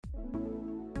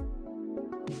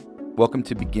Welcome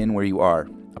to Begin Where You Are,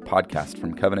 a podcast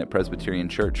from Covenant Presbyterian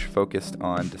Church focused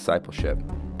on discipleship.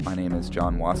 My name is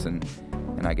John Wasson,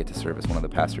 and I get to serve as one of the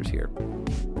pastors here.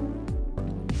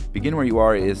 Begin Where You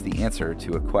Are is the answer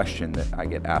to a question that I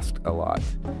get asked a lot.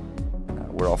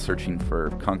 We're all searching for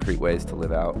concrete ways to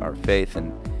live out our faith,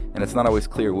 and it's not always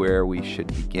clear where we should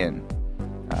begin.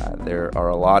 There are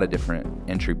a lot of different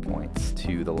entry points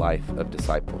to the life of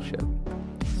discipleship.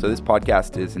 So this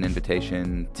podcast is an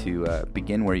invitation to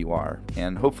begin where you are,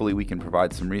 and hopefully we can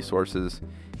provide some resources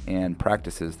and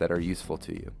practices that are useful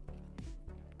to you.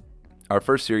 Our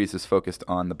first series is focused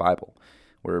on the Bible.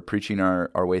 We're preaching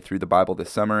our way through the Bible this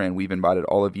summer, and we've invited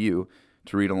all of you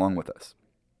to read along with us.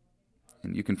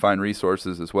 And you can find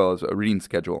resources as well as a reading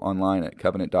schedule online at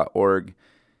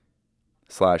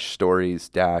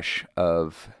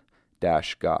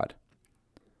covenant.org/stories-of-God.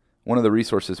 One of the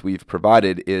resources we've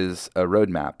provided is a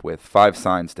roadmap with 5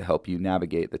 signs to help you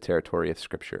navigate the territory of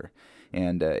Scripture.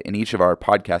 And in each of our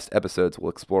podcast episodes, we'll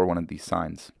explore one of these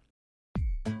signs.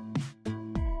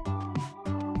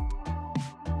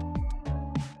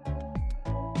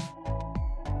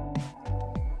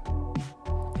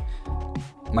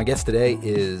 My guest today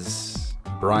is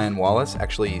Brian Wallace,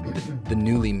 actually the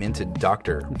newly minted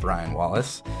Dr. Brian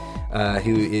Wallace,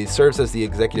 who serves as the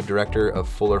Executive Director of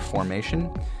Fuller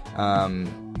Formation.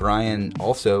 Brian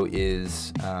also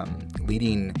is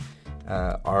leading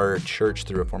our church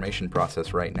through a formation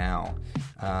process right now,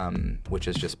 which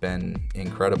has just been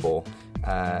incredible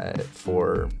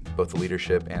for both the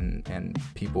leadership and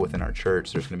people within our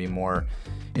church. There's going to be more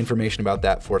information about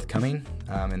that forthcoming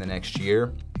in the next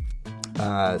year.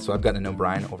 So I've gotten to know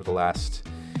Brian over the last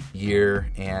year,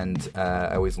 and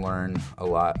I always learn a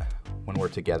lot when we're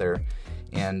together.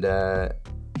 And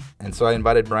so I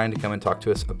invited Brian to come and talk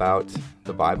to us about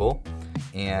the Bible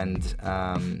and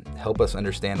help us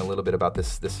understand a little bit about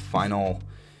this final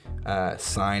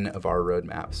sign of our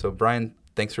roadmap. So Brian,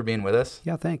 thanks for being with us.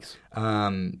 Yeah, thanks. Tell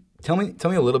me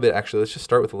a little bit. Actually, let's just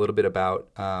start with a little bit about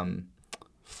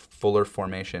Fuller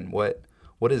Formation. What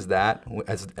is that?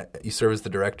 As you serve as the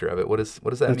director of it, what does that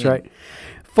mean? That's right.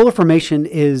 Fuller Formation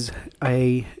is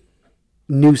a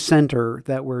new center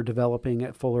that we're developing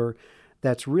at Fuller.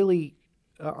 That's really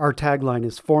our tagline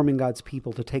is forming God's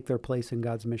people to take their place in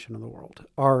God's mission in the world.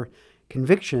 Our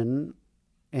conviction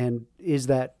is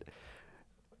that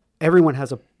everyone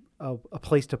has a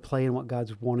place to play in what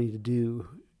God's wanting to do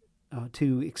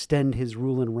to extend His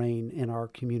rule and reign in our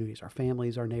communities, our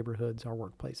families, our neighborhoods, our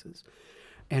workplaces.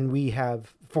 And we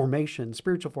have formation.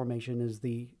 Spiritual formation is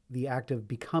the act of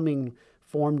becoming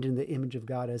formed in the image of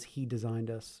God as He designed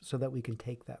us so that we can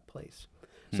take that place.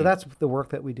 So that's the work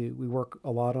that we do. We work a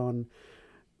lot on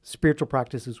spiritual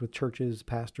practices with churches,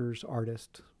 pastors,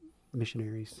 artists,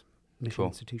 missionaries, mission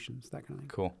institutions, that kind of thing.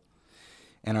 Cool.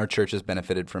 And our church has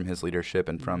benefited from his leadership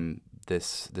and from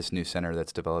this new center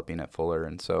that's developing at Fuller.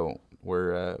 And so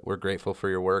we're grateful for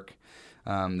your work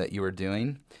that you are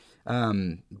doing.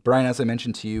 Brian, as I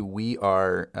mentioned to you, we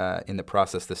are in the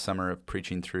process this summer of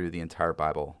preaching through the entire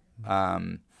Bible.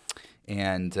 And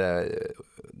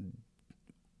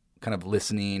kind of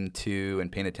listening to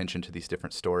and paying attention to these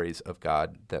different stories of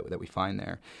God that we find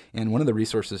there. And one of the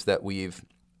resources that we've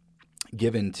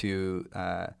given to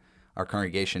our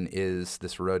congregation is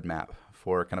this roadmap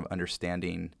for kind of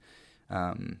understanding,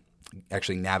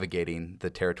 actually navigating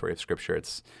the territory of Scripture.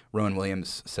 Rowan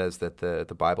Williams says that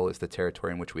the Bible is the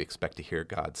territory in which we expect to hear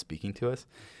God speaking to us.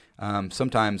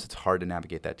 Sometimes it's hard to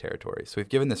navigate that territory. So we've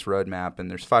given this roadmap,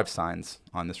 and there's 5 signs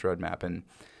on this roadmap. And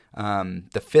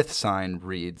the 5th sign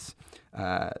reads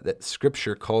that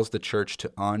Scripture calls the church to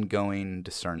ongoing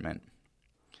discernment.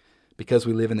 Because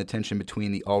we live in the tension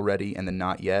between the already and the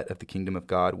not yet of the kingdom of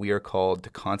God, we are called to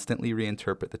constantly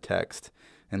reinterpret the text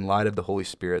in light of the Holy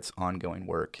Spirit's ongoing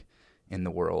work in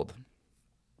the world.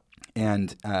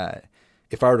 And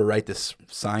if I were to write this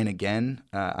sign again,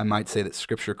 I might say that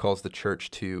Scripture calls the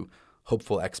church to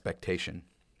hopeful expectation,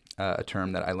 a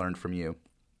term that I learned from you.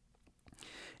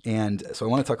 And so I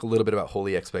want to talk a little bit about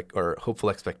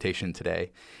hopeful expectation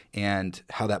today and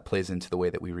how that plays into the way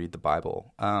that we read the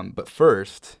Bible. But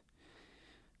first,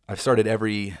 I've started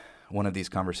every one of these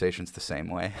conversations the same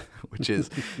way, which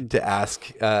is to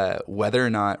ask whether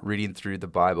or not reading through the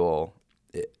Bible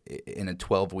in a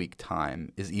 12-week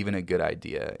time is even a good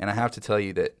idea. And I have to tell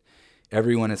you that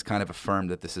everyone has kind of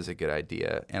affirmed that this is a good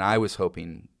idea. And I was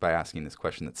hoping by asking this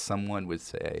question that someone would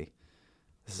say,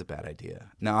 this is a bad idea.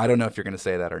 Now, I don't know if you're going to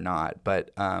say that or not,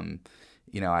 but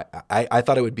I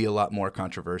thought it would be a lot more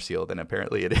controversial than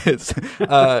apparently it is.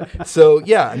 So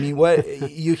yeah, I mean, what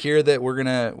you hear that we're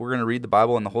gonna read the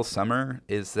Bible in the whole summer,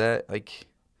 is that like,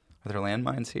 are there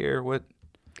landmines here? What?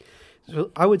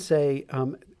 So I would say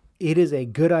it is a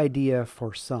good idea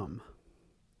for some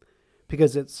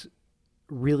because it's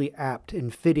really apt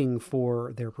and fitting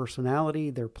for their personality,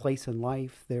 their place in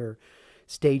life, their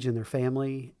stage in their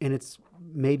family, and it's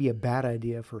maybe a bad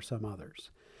idea for some others.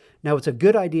 Now, it's a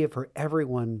good idea for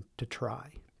everyone to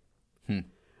try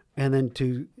and then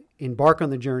to embark on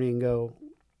the journey and go,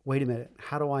 wait a minute,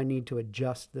 how do I need to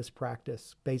adjust this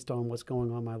practice based on what's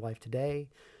going on in my life today,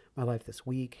 my life this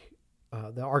week,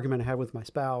 the argument I had with my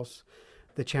spouse,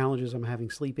 the challenges I'm having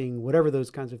sleeping, whatever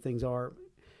those kinds of things are.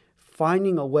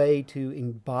 Finding a way to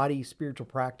embody spiritual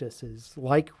practices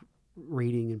like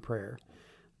reading and prayer,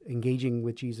 engaging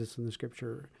with Jesus in the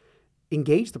scripture,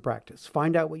 engage the practice,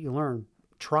 find out what you learn,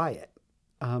 try it.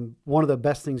 One of the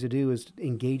best things to do is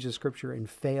engage the scripture and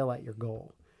fail at your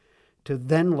goal. To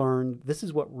then learn, this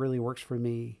is what really works for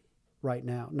me right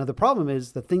now. Now, the problem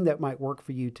is the thing that might work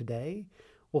for you today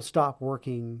will stop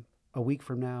working a week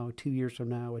from now, 2 years from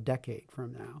now, a decade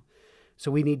from now. So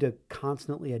we need to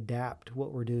constantly adapt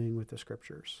what we're doing with the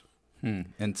scriptures.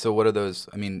 And so what are those,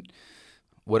 I mean,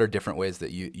 what are different ways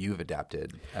that you've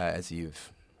adapted as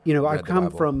you've I've come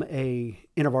from a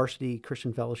InterVarsity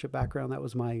Christian fellowship background. That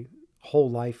was my whole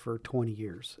life for 20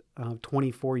 years,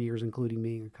 24 years, including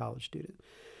being a college student.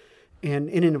 And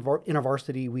in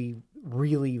InterVarsity, we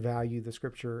really value the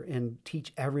scripture and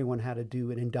teach everyone how to do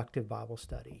an inductive Bible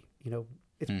study.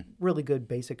 It's really good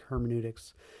basic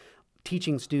hermeneutics,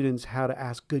 teaching students how to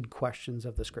ask good questions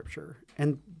of the scripture.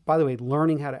 And by the way,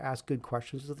 learning how to ask good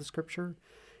questions of the scripture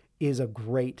is a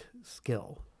great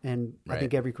skill. And I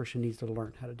think every Christian needs to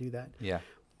learn how to do that. Yeah.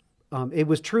 It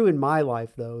was true in my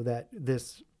life, though, that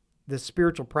this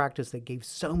spiritual practice that gave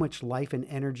so much life and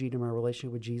energy to my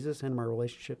relationship with Jesus and my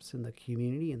relationships in the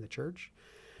community and the church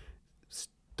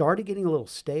started getting a little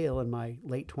stale in my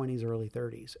late 20s, early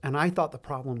 30s. And I thought the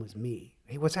problem was me.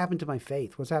 Hey, what's happened to my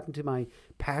faith? What's happened to my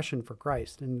passion for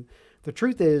Christ? And the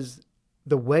truth is,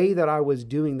 the way that I was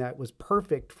doing that was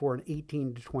perfect for an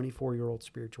 18 to 24-year-old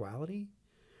spirituality,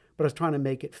 but I was trying to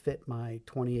make it fit my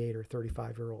 28 or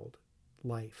 35-year-old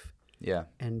life. Yeah.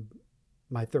 And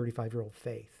my 35-year-old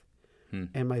faith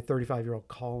and my 35-year-old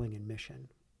calling and mission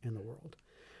in the world.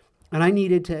 And I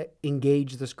needed to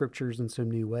engage the scriptures in some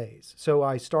new ways. So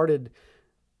I started,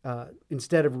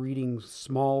 instead of reading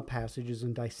small passages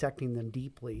and dissecting them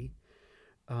deeply,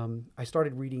 I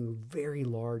started reading very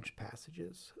large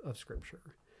passages of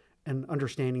scripture and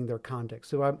understanding their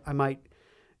context. So I might,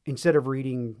 instead of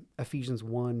reading Ephesians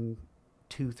 1,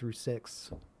 2 through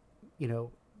 6,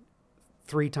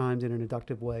 3 times in an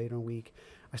inductive way in a week,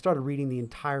 I started reading the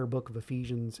entire book of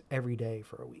Ephesians every day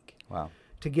for a week. Wow.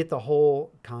 To get the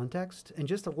whole context and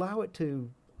just allow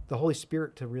the Holy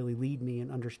Spirit to really lead me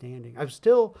in understanding. I'm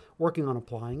still working on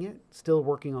applying it, still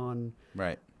working on...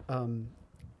 Right. And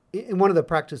one of the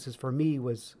practices for me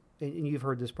was, and you've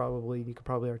heard this probably, you could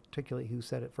probably articulate who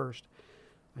said it first.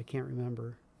 I can't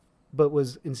remember. But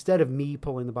was instead of me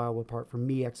pulling the Bible apart, from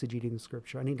me exegeting the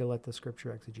scripture, I need to let the scripture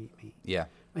exegete me. Yeah.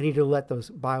 I need to let the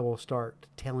Bible start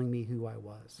telling me who I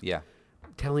was. Yeah.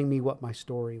 Telling me what my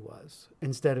story was,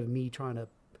 instead of me trying to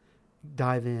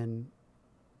dive in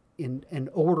and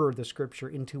order the scripture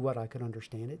into what I could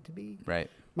understand it to be. Right.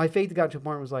 My faith got to a point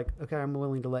where it was like, okay, I'm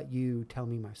willing to let you tell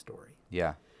me my story.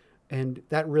 Yeah. And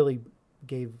that really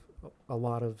gave a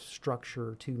lot of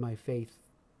structure to my faith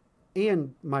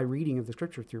and my reading of the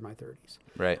scripture through my 30s.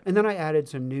 Right. And then I added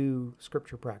some new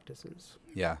scripture practices.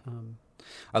 Yeah.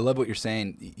 I love what you're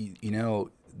saying.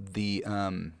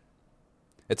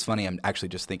 It's funny. I'm actually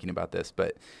just thinking about this,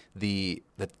 but the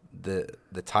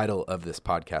title of this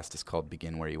podcast is called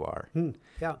 "Begin Where You Are."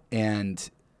 Yeah. And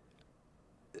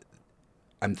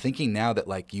I'm thinking now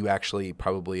that you actually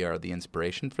probably are the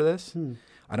inspiration for this.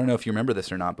 I don't know if you remember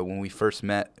this or not, but when we first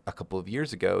met a couple of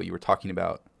years ago, you were talking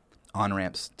about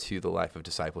on-ramps to the life of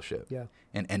discipleship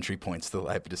and entry points to the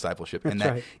life of discipleship. That's and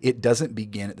that right. It doesn't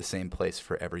begin at the same place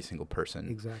for every single person.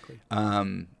 Exactly.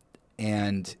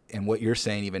 And what you're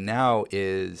saying even now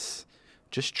is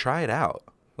just try it out.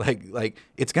 Like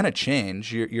it's going to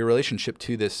change. Your relationship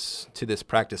to this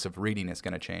practice of reading is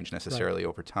going to change necessarily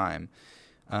over time.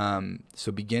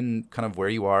 So begin kind of where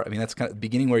you are. I mean, that's kind of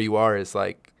beginning where you are is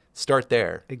start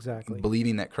there. Exactly.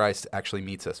 Believing that Christ actually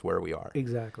meets us where we are.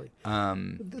 Exactly.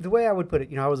 The way I would put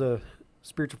it, I was a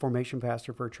spiritual formation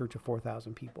pastor for a church of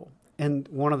 4,000 people. And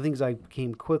one of the things I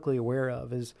became quickly aware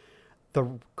of is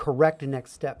the correct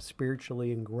next step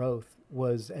spiritually in growth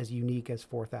was as unique as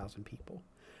 4,000 people.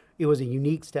 It was a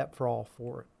unique step for all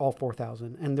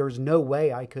 4,000. And there's no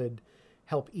way I could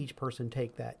help each person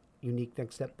take that unique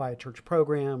next step by a church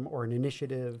program or an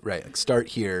initiative. Right. Like start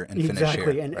here and finish here.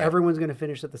 Exactly. And right. everyone's going to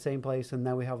finish at the same place. And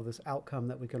now we have this outcome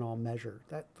that we can all measure.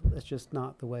 That's just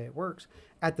not the way it works.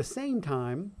 At the same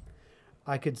time,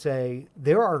 I could say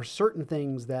there are certain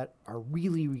things that are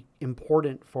really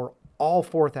important for all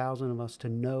 4,000 of us to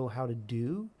know how to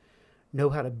do, know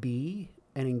how to be,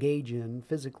 and engage in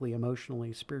physically,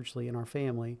 emotionally, spiritually in our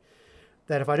family.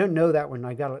 That if I don't know that one,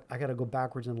 I gotta go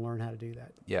backwards and learn how to do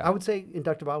that. Yeah. I would say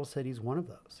inductive Bible study is one of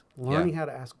those. Learning how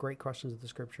to ask great questions of the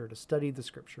Scripture, to study the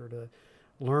Scripture, to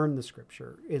learn the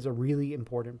Scripture is a really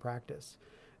important practice.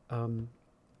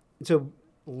 So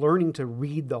learning to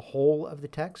read the whole of the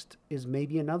text is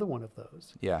maybe another one of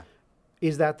those. Yeah.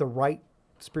 Is that the right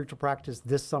spiritual practice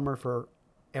this summer for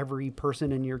every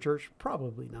person in your church?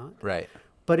 Probably not. Right.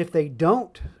 But if they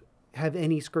don't have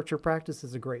any Scripture practice,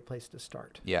 it's a great place to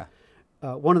start. Yeah.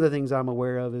 One of the things I'm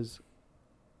aware of is,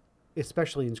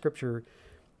 especially in Scripture,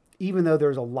 even though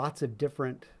there's lots of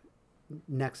different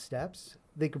next steps,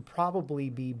 they could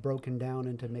probably be broken down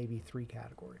into maybe 3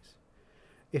 categories.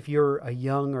 If you're a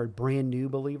young or brand new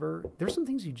believer, there's some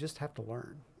things you just have to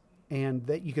learn, and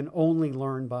that you can only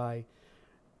learn by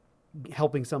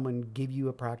helping someone give you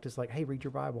a practice like, hey, read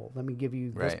your Bible. Let me give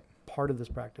you this part of this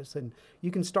practice. And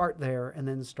you can start there and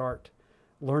then start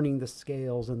learning the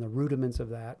scales and the rudiments of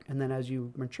that. And then as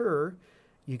you mature,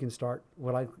 you can start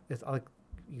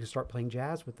you can start playing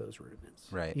jazz with those rudiments.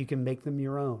 Right. You can make them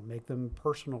your own, make them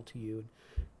personal to you,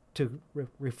 to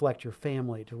reflect your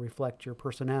family, to reflect your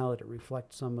personality, to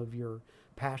reflect some of your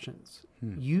passions.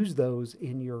 Use those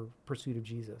in your pursuit of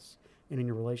Jesus and in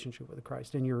your relationship with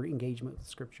Christ, and your engagement with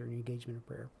Scripture and your engagement in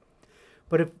prayer.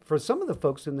 But if for some of the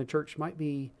folks in the church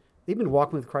they've been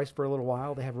walking with Christ for a little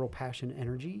while, they have real passion,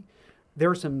 energy, there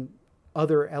are some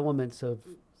other elements of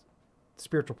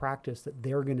spiritual practice that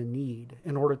they're going to need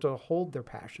in order to hold their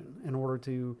passion, in order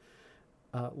to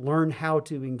learn how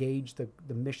to engage the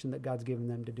mission that God's given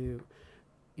them to do.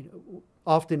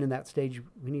 Often in that stage,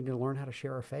 we need to learn how to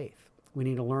share our faith. We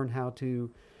need to learn how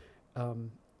to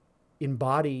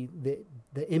embody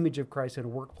the image of Christ in a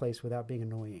workplace without being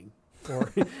annoying.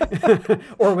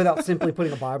 Or without simply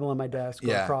putting a Bible on my desk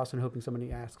or a cross and hoping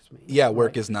somebody asks me. Yeah,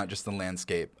 work is not just the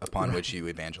landscape upon which you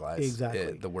evangelize.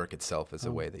 Exactly. The work itself is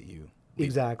a way that you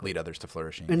lead others to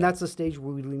flourishing. And that's the stage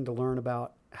where we need to learn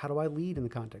about, how do I lead in the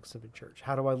context of a church?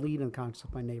 How do I lead in the context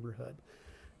of my neighborhood?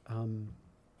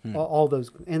 All those.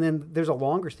 And then there's a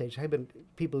longer stage.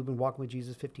 People who've been walking with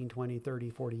Jesus 15, 20, 30,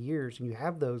 40 years, and you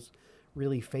have those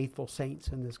really faithful saints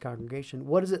in this congregation.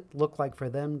 What does it look like for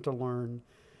them to learn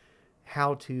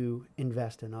how to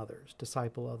invest in others,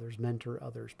 disciple others, mentor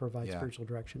others, provide spiritual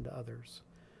direction to others,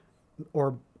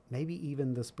 or maybe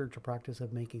even the spiritual practice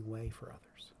of making way for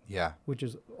others? Yeah. Which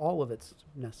is all of it's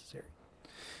necessary.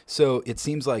 So it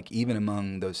seems like even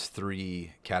among those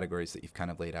 3 categories that you've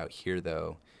kind of laid out here,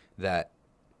 though, that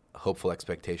hopeful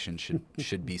expectation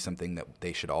should be something that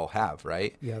they should all have,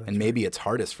 right? Yeah, and maybe it's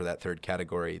hardest for that 3rd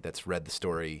category that's read the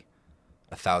story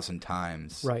 1,000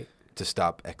 times to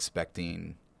stop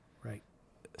expecting,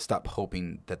 stop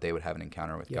hoping that they would have an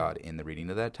encounter with God in the reading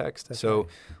of that text.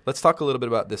 Let's talk a little bit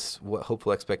about this, what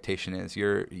hopeful expectation is.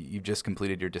 You've just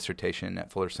completed your dissertation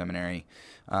at Fuller Seminary,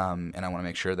 and I want to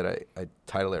make sure that I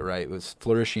title it right. It was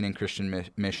Flourishing in Christian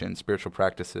Mission, Spiritual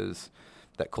Practices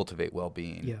that Cultivate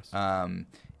Well-Being. Yes.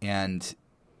 And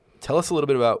tell us a little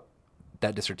bit about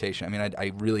that dissertation. I mean,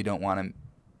 I really don't want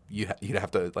you'd have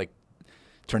to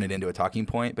turn it into a talking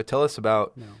point, but tell us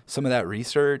about some of that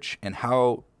research and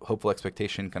how hopeful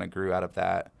expectation kind of grew out of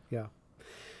that. Yeah.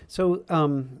 So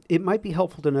it might be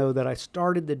helpful to know that I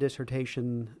started the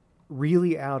dissertation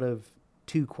really out of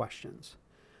 2 questions.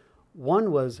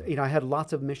 One was, I had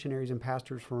lots of missionaries and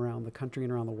pastors from around the country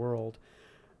and around the world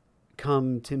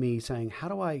come to me saying, how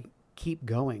do I keep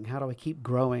going? How do I keep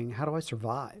growing? How do I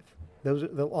survive?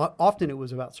 Often it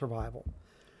was about survival.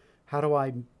 How do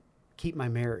I keep my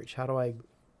marriage? How do I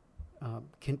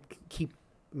keep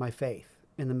my faith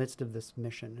in the midst of this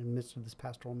mission, in the midst of this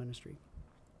pastoral ministry?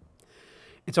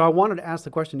 And so I wanted to ask the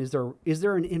question, is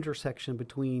there an intersection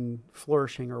between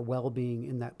flourishing or well-being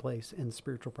in that place and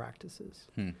spiritual practices?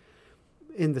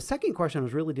 And the second question I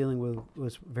was really dealing with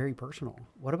was very personal.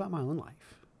 What about my own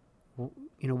life?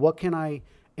 What can I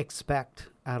expect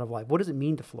out of life? What does it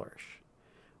mean to flourish?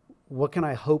 What can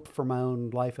I hope for my own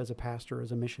life as a pastor,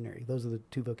 as a missionary? Those are the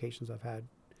 2 vocations I've had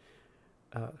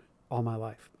all my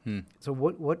life. So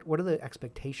what are the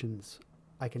expectations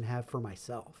I can have for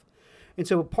myself? And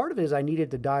so part of it is I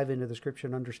needed to dive into the Scripture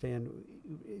and understand.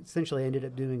 Essentially, I ended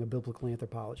up doing a biblical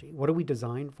anthropology. What are we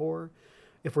designed for?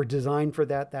 If we're designed for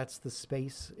that, that's the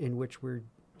space in which we're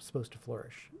supposed to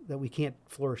flourish, that we can't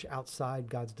flourish outside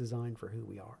God's design for who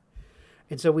we are.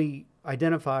 And so we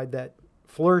identified that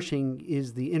flourishing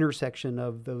is the intersection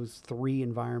of those three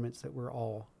environments that we're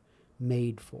all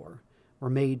made for. We're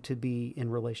made to be in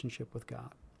relationship with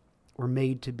God. We're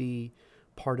made to be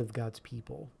part of God's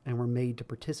people, and we're made to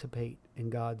participate in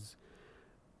God's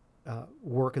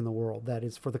work in the world that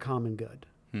is for the common good,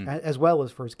 as well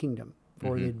as for his kingdom,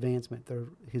 for the advancement,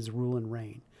 his rule and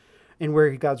reign. And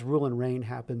where God's rule and reign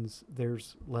happens,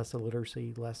 there's less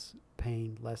illiteracy, less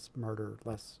pain, less murder,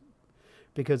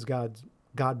 because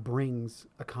God brings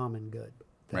a common good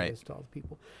that is to all the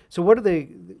people. So what are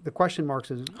the question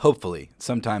marks is... Hopefully.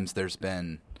 Sometimes there's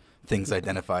been things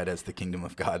identified as the kingdom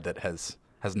of God that has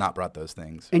not brought those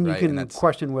things. And you can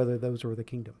question whether those were the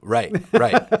kingdom. Right.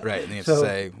 And you have to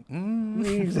say...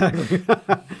 Exactly.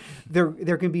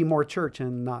 There can be more church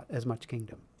and not as much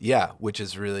kingdom. Yeah, which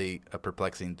is really a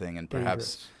perplexing thing, and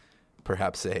perhaps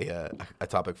a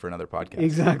topic for another podcast.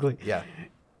 Exactly. Yeah.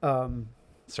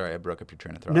 Sorry, I broke up your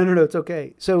train of thought. No, it's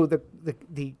okay. So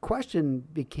the question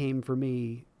became for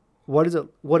me, what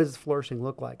does flourishing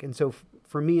look like? And so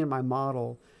for me in my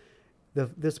model,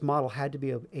 this model had to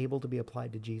be able to be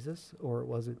applied to Jesus, or it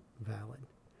wasn't valid.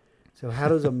 So how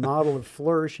does a model of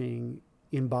flourishing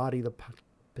embody the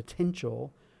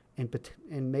potential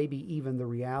and maybe even the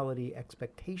reality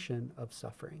expectation of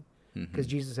suffering? Because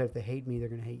Jesus said, if they hate me, they're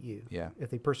going to hate you. Yeah. If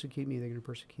they persecute me, they're going to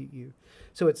persecute you.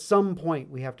 So at some point,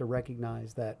 we have to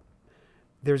recognize that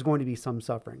there's going to be some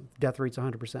suffering. Death rate's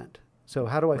 100%. So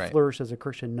how do I flourish as a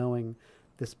Christian knowing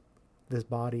this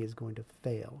body is going to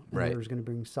fail? And there's going to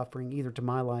bring suffering either to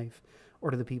my life or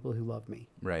to the people who love me.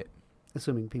 Right.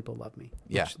 Assuming people love me.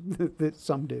 Yeah. Which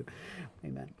some do.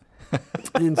 Amen.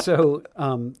 And so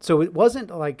it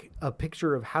wasn't like a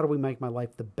picture of how do we make my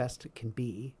life the best it can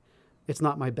be. It's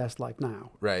not my best life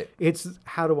now. Right. It's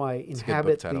how do I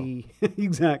inhabit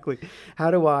exactly.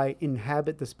 How do I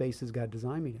inhabit the spaces God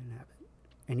designed me to inhabit?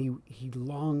 And he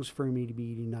longs for me to be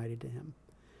united to him.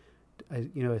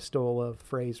 I stole a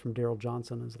phrase from Darrell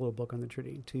Johnson in his little book on the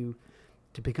Trinity, to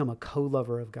become a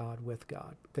co-lover of God with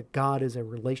God. That God is a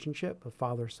relationship of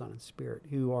Father, Son, and Spirit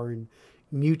who are in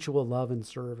mutual love and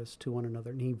service to one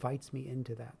another. And he invites me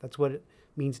into that. That's what it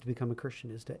means to become a Christian,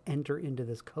 is to enter into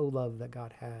this co-love that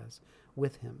God has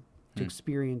with him, to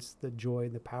experience the joy,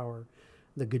 the power,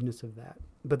 the goodness of that.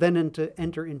 But then to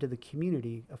enter into the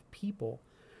community of people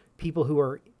who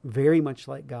are very much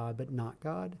like God, but not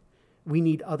God. We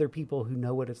need other people who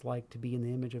know what it's like to be in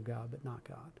the image of God, but not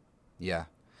God. Yeah.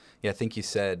 Yeah, I think you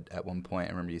said at one point,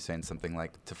 I remember you saying something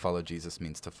like, to follow Jesus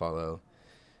means to follow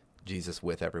Jesus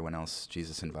with everyone else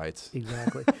Jesus invites.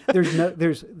 Exactly.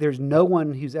 There's no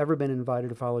one who's ever been invited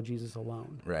to follow Jesus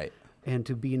alone. Right. And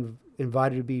to be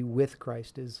invited to be with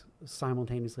Christ is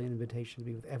simultaneously an invitation to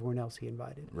be with everyone else he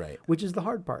invited. Right. Which is the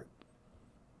hard part.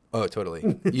 Oh,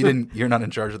 totally. You're not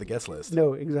in charge of the guest list.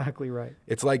 No, exactly right.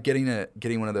 It's like getting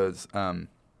one of those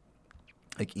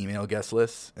like email guest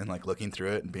lists and like looking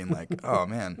through it and being like, oh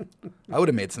man, I would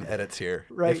have made some edits here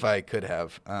if I could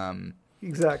have.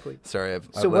 Exactly. Sorry, I've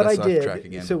let us off track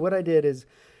again. So what I did is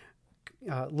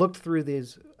looked through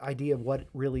this idea of what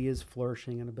really is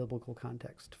flourishing in a biblical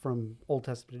context from Old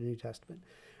Testament to New Testament.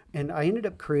 And I ended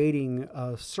up creating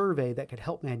a survey that could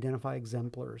help me identify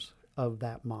exemplars of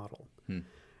that model.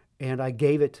 And I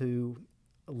gave it to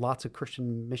lots of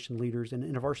Christian mission leaders in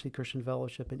InterVarsity Christian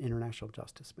Fellowship and International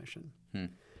Justice Mission.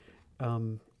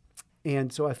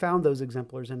 And so I found those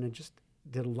exemplars, and I just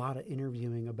did a lot of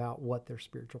interviewing about what their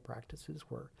spiritual practices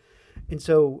were. And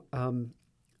so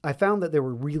I found that there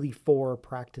were really 4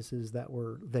 practices that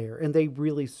were there, and they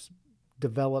really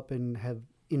develop and have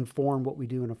informed what we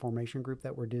do in a formation group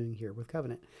that we're doing here with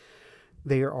Covenant.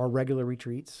 There are regular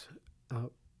retreats.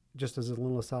 Just as a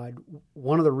little aside,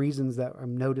 one of the reasons that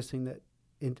I'm noticing that,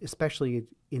 especially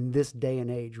in this day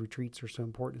and age, retreats are so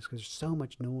important is because there's so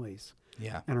much noise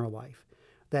in our life,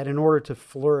 that in order to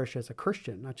flourish as a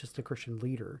Christian, not just a Christian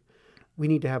leader, we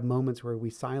need to have moments where we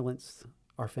silence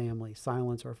our family,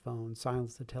 silence our phone,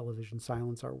 silence the television,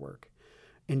 silence our work,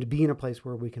 and to be in a place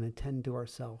where we can attend to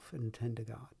ourselves and attend to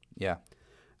God. Yeah.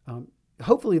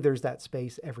 Hopefully there's that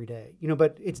space every day,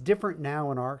 but it's different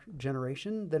now in our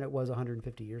generation than it was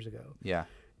 150 years ago. Yeah.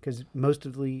 Because most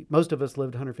of us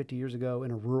lived 150 years ago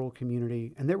in a rural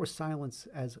community, and there was silence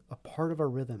as a part of our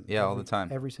rhythm. Yeah, all the time.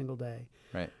 Every single day.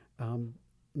 Right.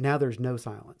 Now there's no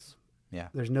silence. Yeah.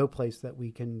 There's no place that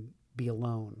we can be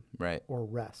alone. Right. Or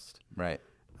rest. Right.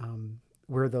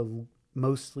 We're the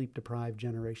most sleep-deprived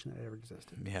generation that ever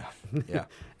existed. Yeah. Yeah.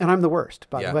 And I'm the worst,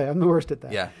 by the way. I'm the worst at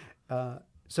that. Yeah.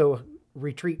 So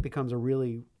retreat becomes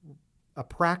a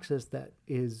praxis that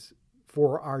is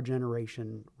for our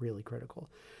generation really critical.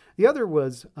 The other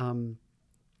was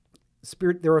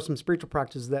spirit. There are some spiritual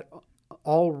practices that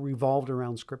all revolved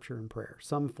around Scripture and prayer,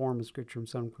 some form of Scripture and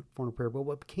some form of prayer. But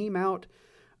what came out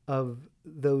of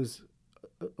those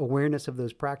awareness of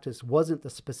those practices wasn't the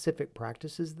specific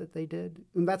practices that they did,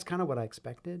 and that's kind of what I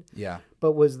expected. Yeah.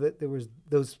 But was that there was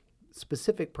those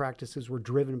specific practices were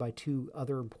driven by two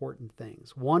other important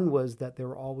things. One was that they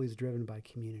were always driven by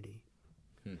community.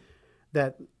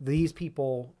 That these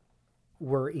people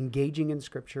were engaging in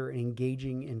Scripture and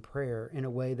engaging in prayer in a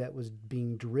way that was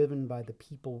being driven by the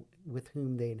people with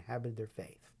whom they inhabited their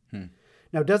faith.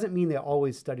 Now, it doesn't mean they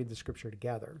always studied the Scripture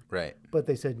together. Right. But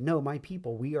they said, no, my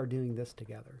people, we are doing this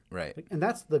together. Right. And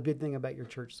that's the good thing about your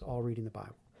church, is all reading the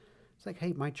Bible. It's like,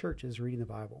 hey, my church is reading the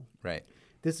Bible. Right.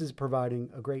 This is providing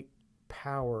a great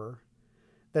power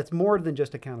that's more than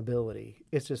just accountability.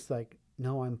 It's just like,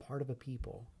 no, I'm part of a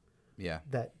people Yeah.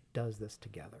 that does this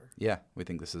together. Yeah. We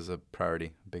think this is a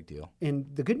priority, a big deal. And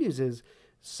the good news is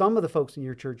some of the folks in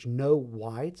your church know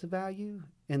why it's a value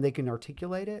and they can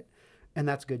articulate it, and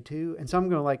that's good too. And some are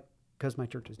going like, because my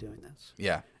church is doing this.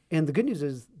 Yeah. And the good news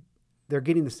is they're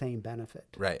getting the same benefit.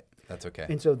 Right. That's okay.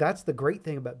 And so that's the great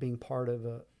thing about being part of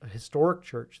a historic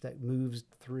church that moves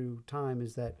through time,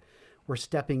 is that we're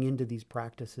stepping into these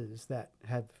practices that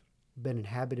have been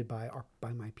inhabited by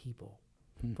my people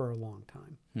for a long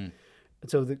time. And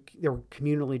so they were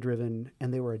communally driven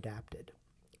and they were adapted.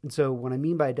 And so what I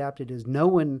mean by adapted is no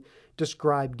one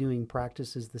described doing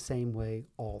practices the same way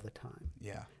all the time.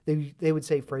 Yeah. They would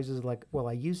say phrases like, well,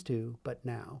 I used to, but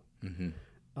now,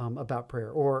 about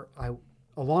prayer. Or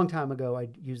a long time ago, I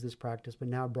used this practice, but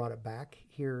now I brought it back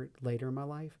here later in my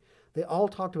life. They all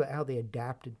talked about how they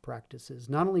adapted practices,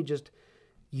 not only just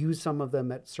use some of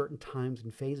them at certain times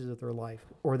and phases of their life,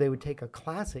 or they would take a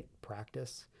classic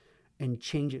practice and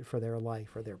change it for their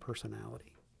life or their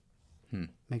personality.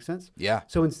 Make sense? Yeah.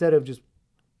 So instead of just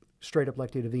straight up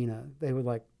Lectio Divina, they would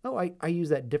like, oh, I use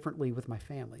that differently with my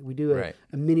family. We do a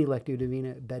mini Lectio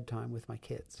Divina at bedtime with my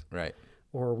kids. Right.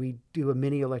 Or we do a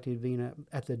mini Lectio Divina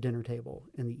at the dinner table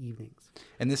in the evenings.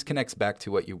 And this connects back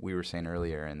to what we were saying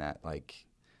earlier, in that like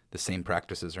the same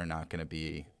practices are not going to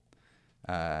be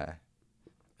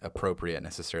appropriate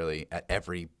necessarily at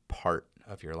every part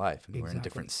of your life. I mean, we're in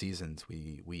different seasons.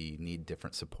 We need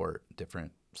different support,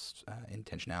 different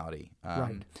intentionality.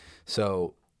 Right.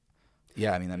 So,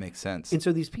 yeah, I mean, that makes sense. And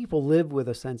so these people live with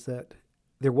a sense that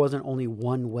there wasn't only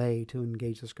one way to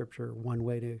engage the Scripture,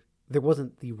 there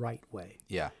wasn't the right way.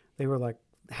 Yeah. They were like,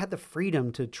 had the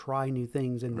freedom to try new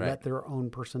things and let their own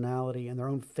personality and their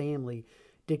own family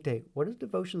dictate, what does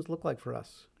devotions look like for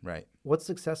us? Right. What's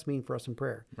success mean for us in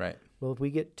prayer? Right. Well, if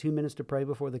we get 2 minutes to pray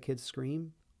before the kids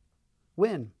scream,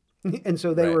 win. And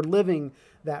so they were living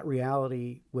that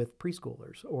reality with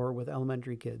preschoolers or with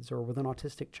elementary kids or with an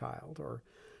autistic child or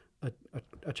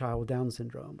a child with Down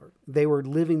syndrome. Or they were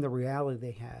living the reality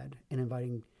they had and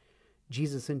inviting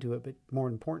Jesus into it. But more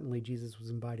importantly, Jesus was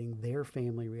inviting their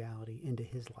family reality into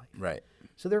his life. Right.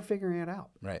 So they're figuring it out.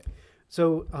 Right.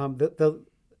 So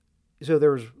so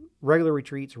there was regular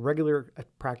retreats, regular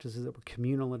practices that were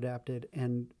communal adapted,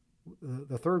 and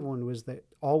the third one was that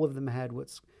all of them had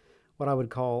what I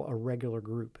would call a regular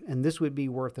group. And this would be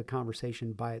worth a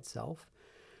conversation by itself.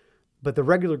 But the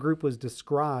regular group was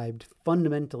described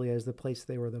fundamentally as the place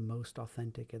they were the most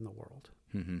authentic in the world.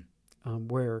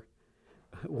 Where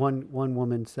one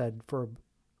woman said, for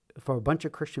a bunch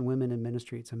of Christian women in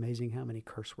ministry, it's amazing how many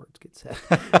curse words get said.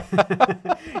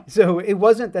 So it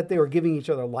wasn't that they were giving each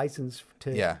other license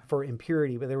for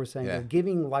impurity, but they were saying they're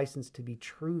giving license to be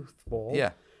truthful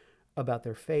about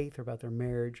their faith, or about their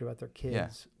marriage, or about their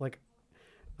kids. Like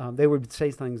they would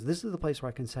say things, this is the place where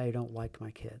I can say I don't like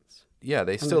my kids. Yeah,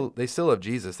 they still love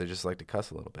Jesus. They just like to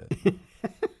cuss a little bit.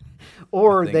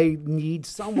 Or they need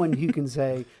someone who can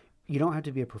say, you don't have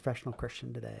to be a professional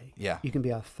Christian today. Yeah. You can be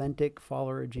an authentic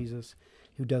follower of Jesus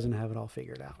who doesn't have it all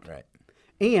figured out. Right.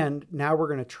 And now we're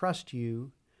going to trust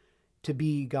you to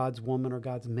be God's woman or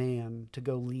God's man to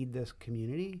go lead this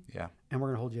community. Yeah. And we're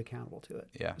going to hold you accountable to it.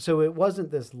 Yeah. So it wasn't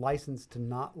this license to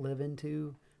not live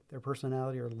into their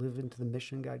personality or live into the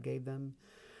mission God gave them.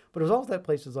 But it was also that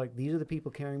place is like, these are the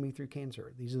people carrying me through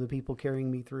cancer. These are the people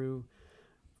carrying me through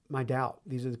my doubt.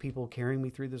 These are the people carrying me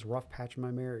through this rough patch in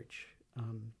my marriage.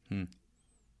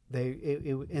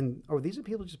 These are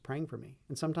people just praying for me.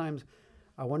 And sometimes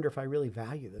I wonder if I really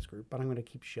value this group, but I'm going to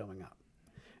keep showing up.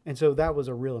 And so that was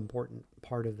a real important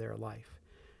part of their life.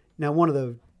 Now, one of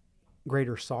the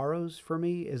greater sorrows for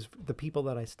me is the people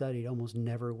that I studied almost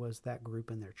never was that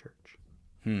group in their church.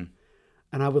 And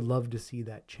I would love to see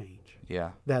that change.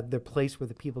 Yeah. That the place where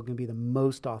the people can be the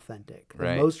most authentic,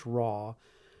 the most raw,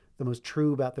 the most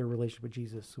true about their relationship with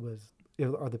Jesus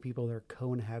are the people they're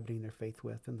co-inhabiting their faith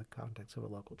with in the context of a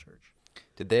local church.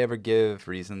 Did they ever give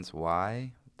reasons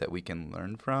why that we can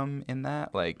learn from in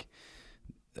that? Like,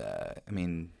 I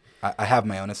mean, I have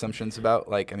my own assumptions about,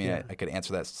 like, I mean, I could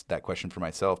answer that question for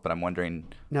myself, but I'm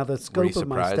wondering. Now, the scope of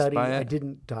my study, by it? I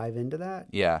didn't dive into that.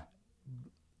 Yeah.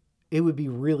 It would be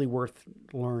really worth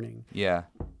learning. Yeah.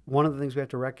 One of the things we have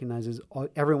to recognize is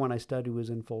everyone I studied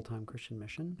was in full-time Christian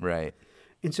mission. Right.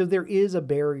 And so there is a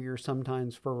barrier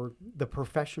sometimes for the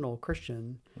professional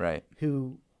Christian, right,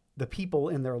 who the people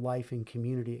in their life and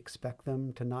community expect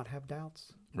them to not have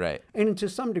doubts. Right. And to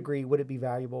some degree, would it be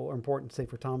valuable or important, say,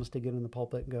 for Thomas to get in the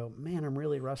pulpit and go, man, I'm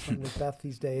really wrestling with Beth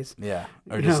these days? Yeah.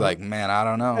 Or just like, man, I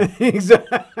don't know.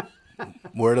 Exactly.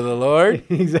 Word of the Lord?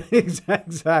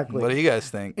 Exactly. What do you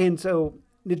guys think? And so,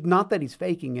 not that he's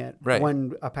faking it right.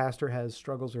 when a pastor has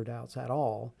struggles or doubts at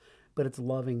all, but it's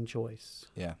loving choice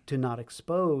to not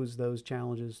expose those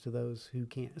challenges to those who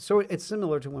can't. So it's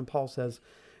similar to when Paul says,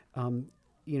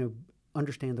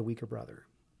 understand the weaker brother.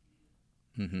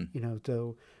 Mm-hmm.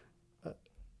 So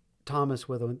Thomas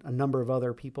with a number of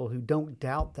other people who don't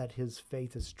doubt that his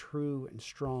faith is true and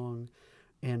strong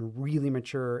and really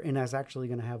mature and is actually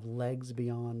going to have legs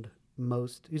beyond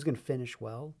most. He's going to finish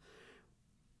well,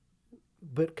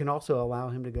 but can also allow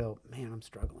him to go, man, I'm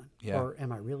struggling. Yeah. Or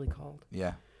am I really called?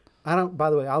 Yeah. By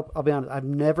the way, I'll be honest, I've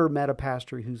never met a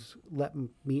pastor who's let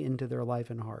me into their life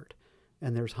and heart,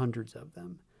 and there's hundreds of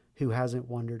them, who hasn't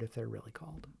wondered if they're really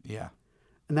called. Yeah.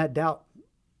 And that doubt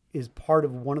is part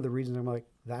of one of the reasons I'm like,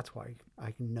 that's why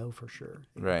I can know for sure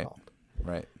that you're called.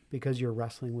 Right. Because you're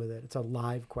wrestling with it. It's a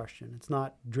live question. It's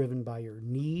not driven by your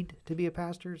need to be a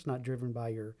pastor. It's not driven by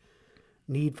your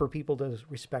need for people to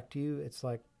respect you. It's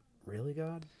like, really,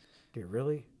 God? Do you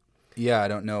really? Yeah, I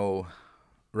don't know.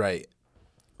 Right.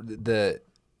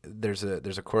 There's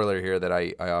a corollary here that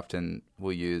I often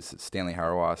will use. Stanley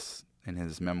Hauerwas in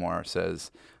his memoir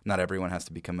says, not everyone has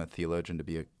to become a theologian to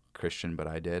be a Christian, but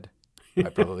I did. I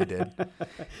probably did.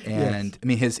 And yes. I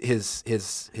mean,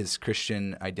 his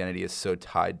Christian identity is so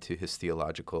tied to his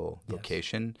theological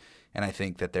vocation. And I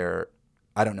think that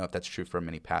I don't know if that's true for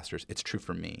many pastors. It's true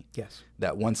for me. Yes.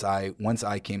 That once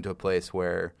I came to a place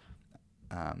where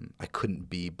I couldn't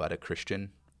be but a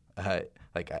Christian, I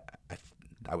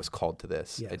was called to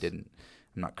this. Yes. I'm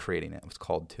not creating it. I was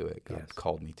called to it. God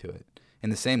called me to it. In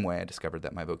the same way, I discovered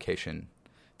that my vocation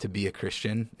to be a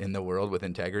Christian in the world with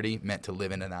integrity meant to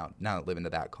live in and out, not live into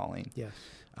that calling. Yes.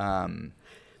 And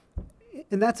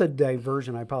that's a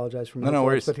diversion. I apologize for my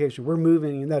expectation. We're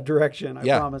moving in that direction, I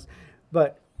promise.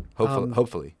 But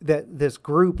hopefully. That this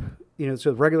group,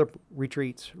 so regular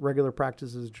retreats, regular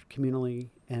practices communally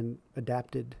and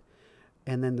adapted,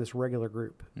 and then this regular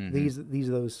group. Mm-hmm. These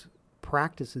are those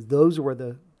practices. Those were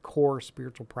the core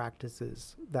spiritual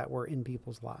practices that were in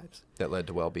people's lives. That led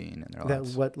to well-being in their lives.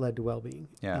 That's what led to well-being.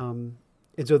 Yeah. And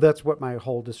so that's what my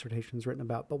whole dissertation is written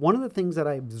about. But one of the things that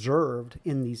I observed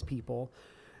in these people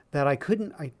that I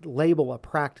label a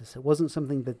practice, it wasn't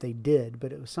something that they did,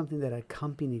 but it was something that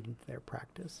accompanied their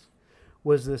practice,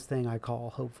 was this thing I call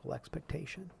hopeful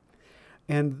expectation.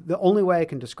 And the only way I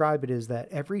can describe it is that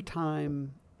every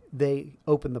time they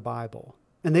open the Bible,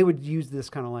 and they would use this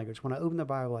kind of language, when I open the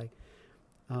Bible,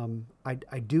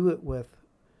 I do it with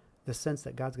the sense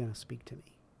that God's going to speak to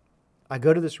me. I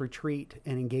go to this retreat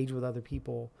and engage with other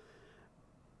people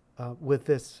with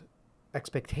this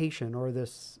expectation or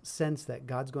this sense that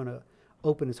God's going to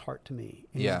open his heart to me.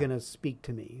 And he's going to speak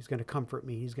to me. He's going to comfort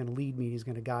me. He's going to lead me. He's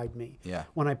going to guide me. Yeah.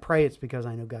 When I pray, it's because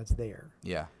I know God's there.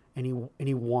 Yeah. And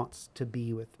he wants to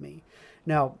be with me.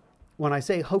 Now, when I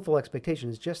say hopeful expectation,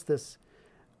 it's just this,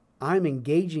 I'm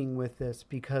engaging with this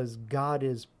because God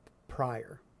is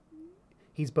prior.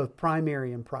 He's both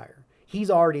primary and prior. He's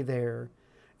already there,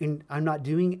 and I'm not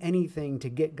doing anything to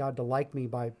get God to like me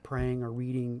by praying or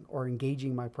reading or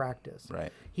engaging my practice.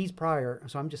 Right. He's prior,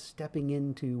 so I'm just stepping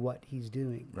into what he's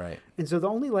doing. Right. And so the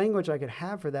only language I could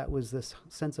have for that was this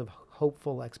sense of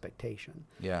hopeful expectation.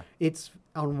 Yeah. It's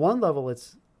on one level,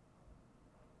 it's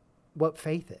what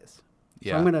faith is.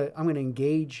 Yeah. So I'm gonna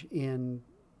engage in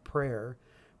prayer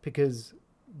because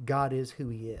God is who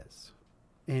he is.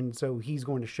 And so he's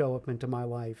going to show up into my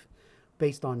life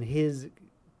based on his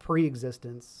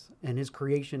pre-existence and his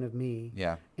creation of me.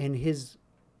 Yeah. And his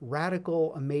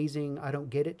radical, amazing, I don't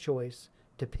get it choice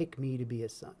to pick me to be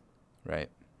his son. Right.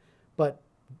 But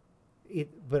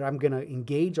I'm going to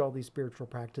engage all these spiritual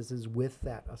practices with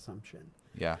that assumption.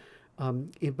 Yeah.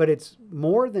 But it's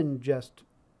more than just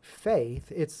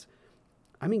faith.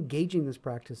 I'm engaging this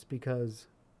practice because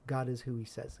God is who he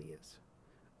says he is.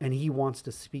 And he wants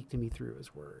to speak to me through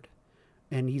his word.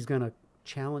 And he's going to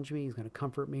challenge me. He's going to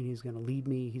comfort me. He's going to lead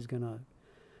me. He's going to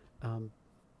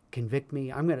convict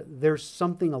me. There's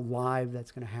something alive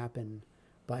that's going to happen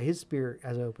by his Spirit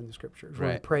as I open the Scriptures. When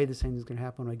I pray, the same thing's going to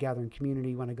happen. When I gather in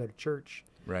community, when I go to church.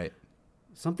 Right.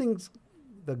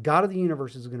 The God of the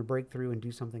universe is going to break through and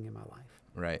do something in my life.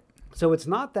 Right. So it's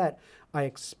not that I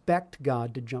expect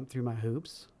God to jump through my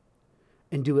hoops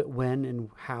and do it when and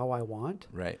how I want.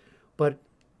 Right. But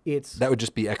that would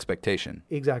just be expectation.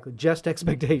 Exactly. Just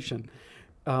expectation.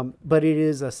 But it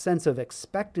is a sense of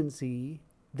expectancy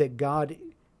that God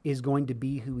is going to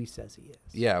be who he says he is.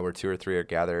 Yeah. Where 2 or 3 are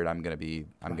gathered, I'm going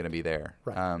to be there.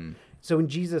 Right. So when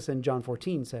Jesus in John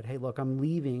 14 said, hey, look, I'm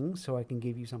leaving so I can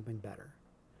give you something better.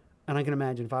 And I can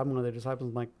imagine if I'm one of the disciples,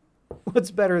 I'm like,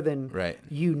 what's better than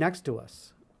you next to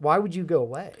us? Why would you go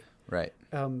away? Right.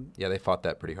 Yeah, they fought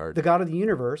that pretty hard. The God of the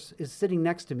universe is sitting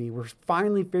next to me. We're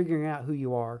finally figuring out who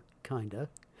you are, kind of.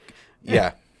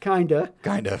 Yeah. Kind of.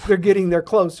 They're getting there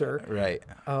closer. Right.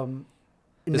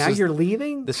 Now you're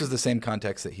leaving? This is the same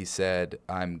context that he said,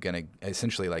 I'm going to,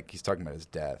 essentially like he's talking about his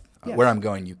death. Yes. Where I'm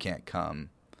going, you can't come.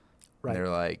 Right. And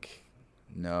they're like,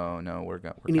 no, we're And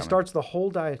coming. he starts the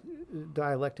whole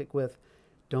dialectic with,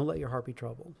 don't let your heart be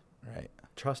troubled. Right.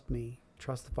 Trust me.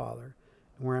 Trust the Father.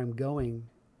 And where I'm going,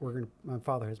 my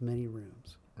Father has many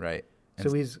rooms. Right.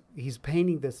 So he's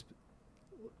painting this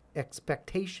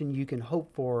expectation you can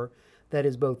hope for that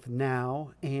is both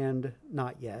now and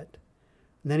not yet.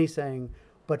 And then he's saying,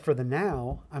 but for the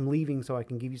now, I'm leaving so I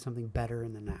can give you something better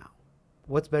in the now.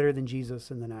 What's better than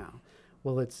Jesus in the now?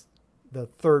 Well, it's the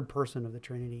third person of the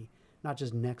Trinity, not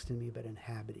just next to me, but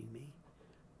inhabiting me,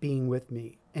 being with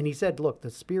me. And he said, look,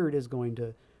 the Spirit is going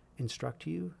to instruct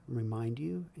you, remind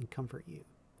you, and comfort you.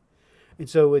 And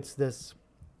so it's this,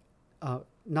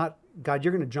 not, God,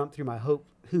 you're going to jump through my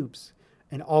hoops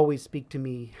and always speak to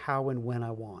me how and when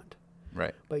I want.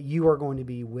 Right. But you are going to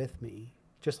be with me,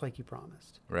 just like you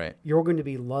promised. Right. You're going to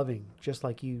be loving, just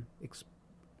like you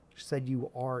said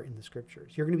you are in the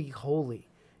Scriptures. You're going to be holy,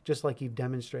 just like you've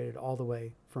demonstrated all the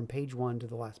way from page 1 to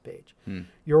the last page.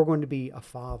 You're going to be a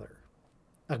father,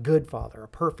 a good father, a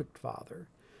perfect father.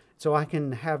 So I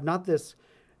can have not this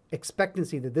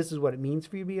expectancy that this is what it means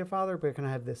for you to be a father, but I can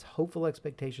have this hopeful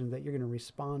expectation that you're going to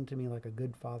respond to me like a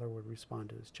good father would respond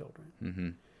to his children. Mm-hmm.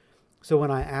 So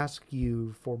when I ask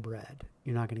you for bread,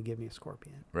 you're not going to give me a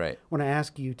scorpion. Right. When I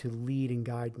ask you to lead and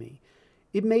guide me,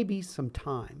 it may be some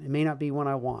time. It may not be what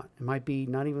I want. It might be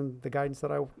not even the guidance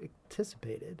that I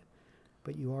anticipated,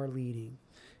 but you are leading.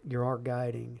 You are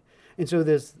guiding. And so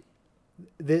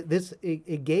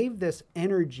it gave this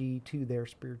energy to their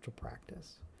spiritual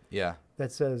practice. Yeah.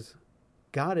 That says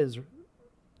God is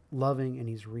loving and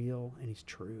he's real and he's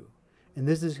true. And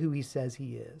this is who he says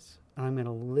he is. And I'm going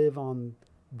to live on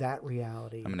that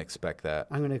reality. I'm going to expect that.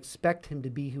 I'm going to expect him to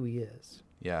be who he is.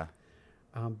 Yeah.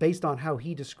 Based on how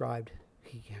he described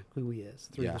who he is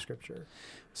through the Scripture.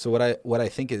 So what I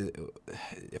think is,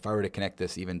 if I were to connect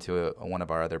this even to one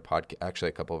of our other actually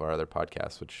a couple of our other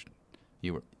podcasts, which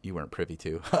you weren't privy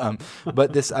to,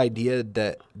 but this idea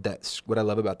that what I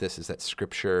love about this is that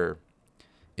Scripture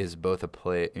is both a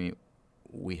play. I mean,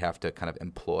 we have to kind of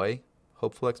employ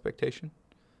hopeful expectation.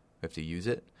 We have to use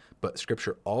it, but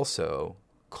Scripture also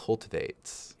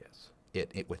cultivates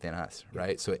it within us,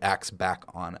 right? So it acts back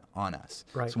on us.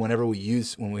 Right. So whenever we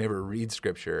ever read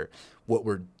Scripture, what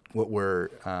we're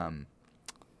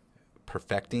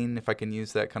perfecting, if I can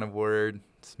use that kind of word,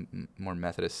 it's more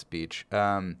Methodist speech,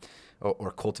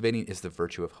 or cultivating is the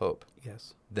virtue of hope.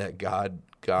 Yes. That God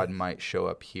might show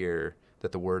up here,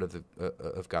 that the word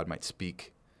of God might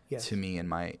speak to me in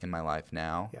my life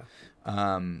now. Yeah.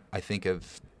 I think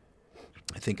of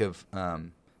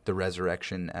the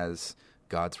resurrection as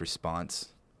God's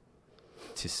response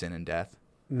to sin and death.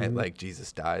 Mm-hmm. And like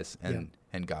Jesus dies, and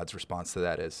God's response to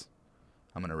that is,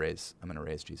 I'm gonna raise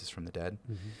Jesus from the dead,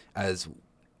 as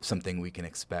something we can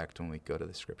expect when we go to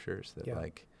the Scriptures, that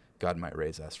like God might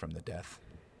raise us from the death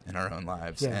in our own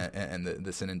lives and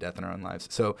the sin and death in our own lives.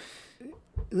 So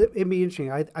it'd be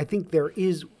interesting. I think there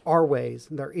are ways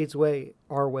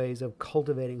of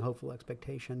cultivating hopeful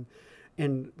expectation.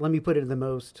 And let me put it in the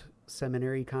most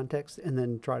seminary context and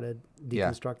then try to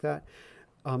deconstruct that.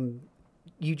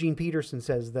 Eugene Peterson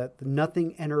says that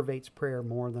nothing enervates prayer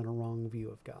more than a wrong view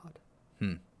of God.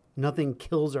 Nothing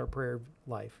kills our prayer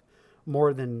life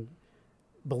more than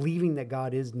believing that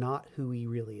God is not who he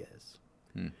really is.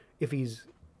 If he's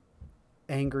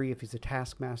angry, if he's a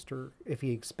taskmaster, if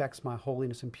he expects my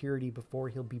holiness and purity before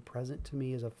he'll be present to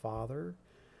me as a father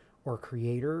or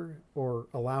creator, or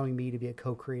allowing me to be a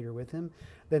co-creator with him,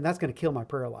 then that's going to kill my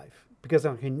prayer life, because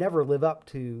I can never live up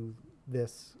to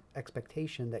this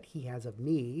expectation that he has of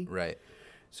me. Right.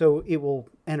 So it will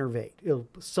enervate. It'll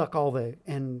suck all the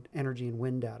energy and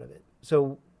wind out of it.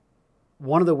 So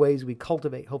one of the ways we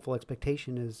cultivate hopeful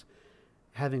expectation is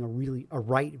having a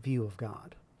right view of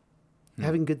God,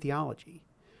 having good theology.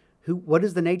 What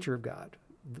is the nature of God?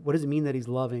 What does it mean that he's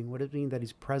loving? What does it mean that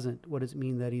he's present? What does it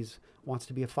mean that he wants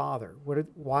to be a father?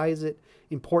 Why is it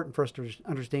important for us to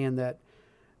understand that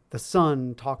the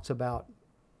Son talks about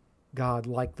God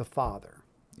like the Father?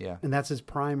 Yeah. And that's his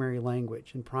primary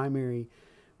language and primary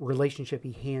relationship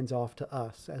he hands off to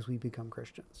us as we become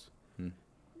Christians.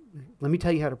 Let me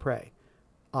tell you how to pray.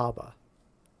 Abba.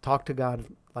 Talk to God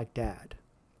like Dad.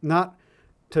 Not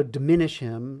to diminish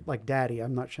him like Daddy.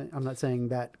 I'm not saying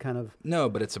that kind of. No,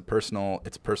 but it's personal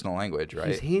language, right?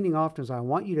 He's handing off to us. I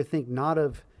want you to think not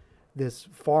of this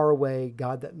far away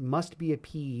God that must be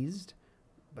appeased,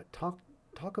 but talk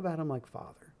about him like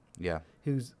Father. Yeah.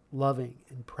 Who's loving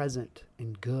and present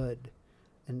and good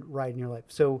and right in your life.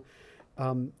 So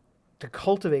to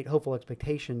cultivate hopeful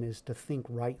expectation is to think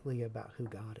rightly about who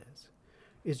God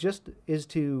is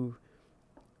to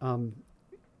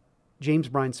James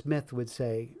Bryan Smith would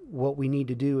say, what we need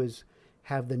to do is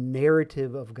have the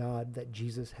narrative of God that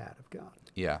Jesus had of God.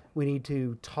 Yeah. We need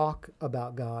to talk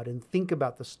about God and think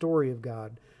about the story of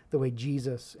God the way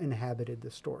Jesus inhabited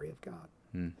the story of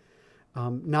God.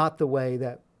 Not the way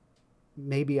that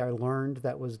maybe I learned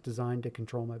that was designed to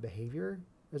control my behavior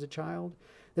as a child,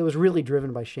 that was really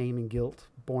driven by shame and guilt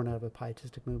born out of a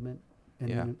pietistic movement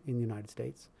in the United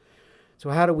States. So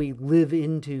how do we live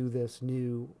into this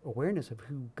new awareness of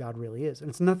who God really is? And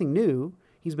it's nothing new.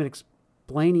 He's been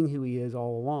explaining who he is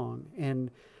all along. And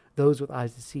those with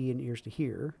eyes to see and ears to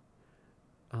hear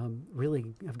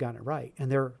really have gotten it right.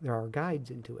 And there are guides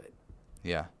into it.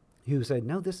 Yeah. Who said,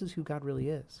 no, this is who God really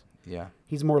is. Yeah.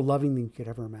 He's more loving than you could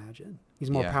ever imagine. He's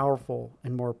more powerful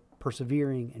and more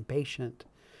persevering and patient.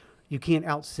 You can't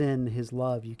out-sin his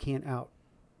love. You can't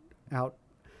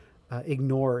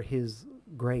ignore his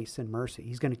grace and mercy.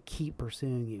 He's going to keep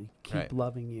pursuing you, keep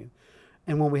loving you.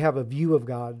 And when we have a view of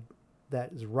God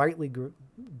that is rightly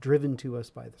driven to us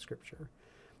by the Scripture,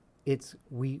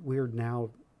 we're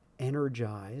now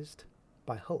energized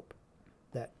by hope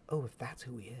that, if that's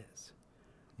who he is,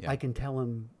 I can tell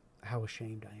him how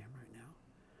ashamed I am right now.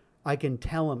 I can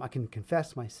tell him, I can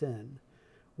confess my sin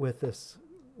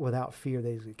without fear that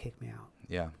he's going to kick me out.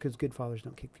 Yeah. Because good fathers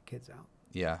don't kick the kids out.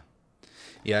 Yeah.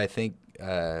 Yeah, I think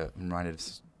I'm reminded of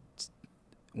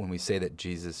when we say that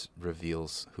Jesus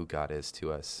reveals who God is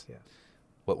to us,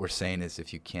 what we're saying is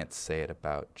if you can't say it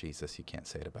about Jesus, you can't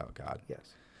say it about God.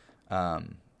 Yes.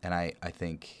 And I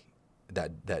think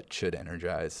that should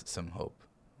energize some hope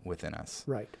within us.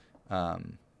 Right.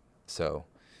 So,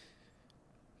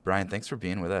 Brian, thanks for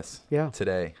being with us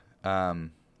today. I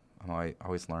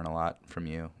always learn a lot from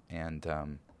you, and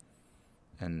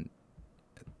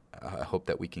I hope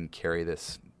that we can carry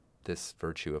this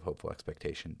virtue of hopeful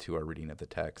expectation to our reading of the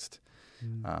text,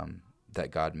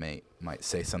 that God might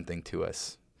say something to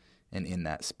us, and in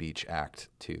that speech act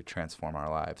to transform our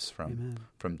lives from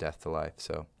death to life.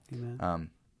 So,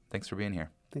 thanks for being here.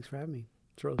 Thanks for having me.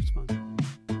 It's really fun.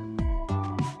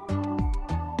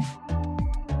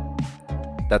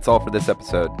 That's all for this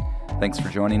episode. Thanks for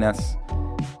joining us.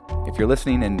 If you're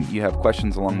listening and you have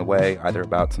questions along the way, either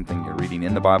about something you're reading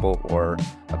in the Bible or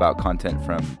about content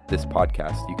from this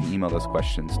podcast, you can email those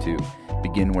questions to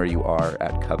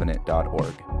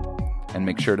beginwhereyouare@covenant.org. And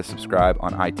make sure to subscribe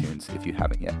on iTunes if you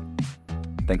haven't yet.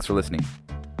 Thanks for listening.